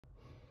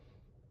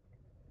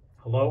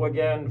Hello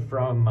again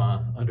from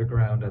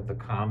underground at the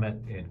Comet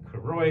in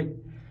Koroit.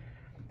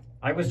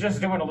 I was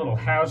just doing a little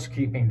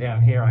housekeeping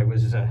down here. I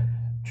was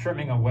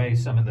trimming away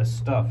some of the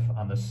stuff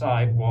on the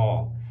side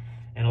wall,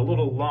 and a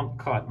little lump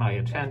caught my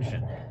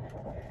attention.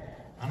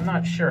 I'm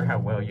not sure how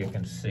well you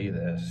can see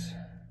this,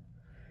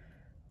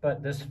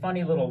 but this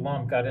funny little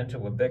lump got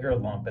into a bigger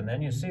lump, and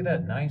then you see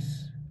that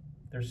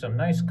there's some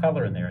nice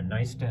color in there, a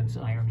nice dense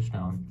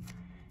ironstone,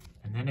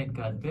 and then it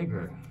got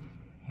bigger.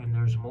 And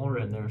there's more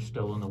in there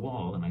still in the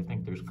wall, and I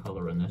think there's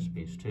color in this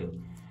piece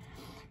too.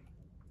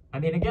 I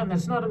mean, again,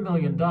 that's not $1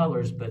 million,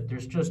 but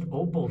there's just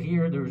opal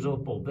here, there's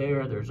opal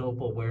there, there's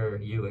opal where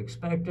you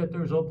expect it,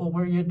 there's opal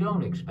where you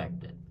don't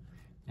expect it,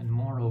 and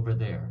more over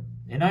there.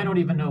 And I don't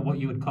even know what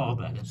you would call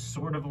that. It's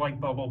sort of like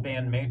bubble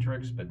band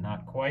matrix, but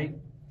not quite.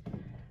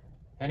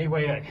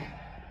 Anyway,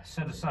 I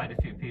set aside a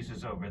few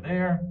pieces over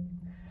there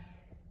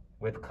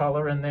with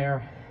color in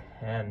there,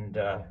 and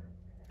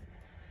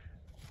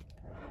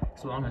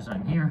as long as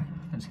I'm here,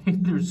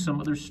 there's some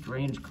other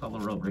strange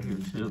color over here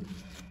too,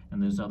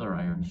 and there's other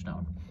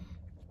ironstone.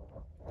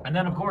 And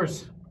then of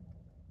course,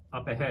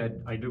 up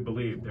ahead, I do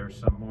believe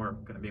there's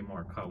going to be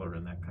more color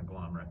in that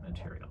conglomerate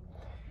material.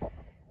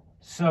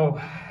 So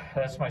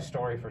that's my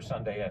story for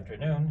Sunday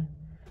afternoon.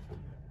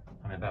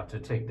 I'm about to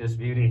take this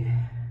beauty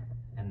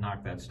and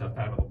knock that stuff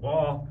out of the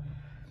wall,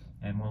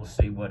 and we'll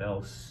see what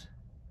else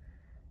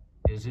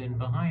is in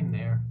behind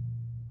there.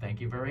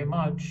 Thank you very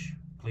much.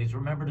 Please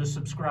remember to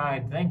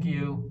subscribe. Thank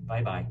you.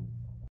 Bye-bye.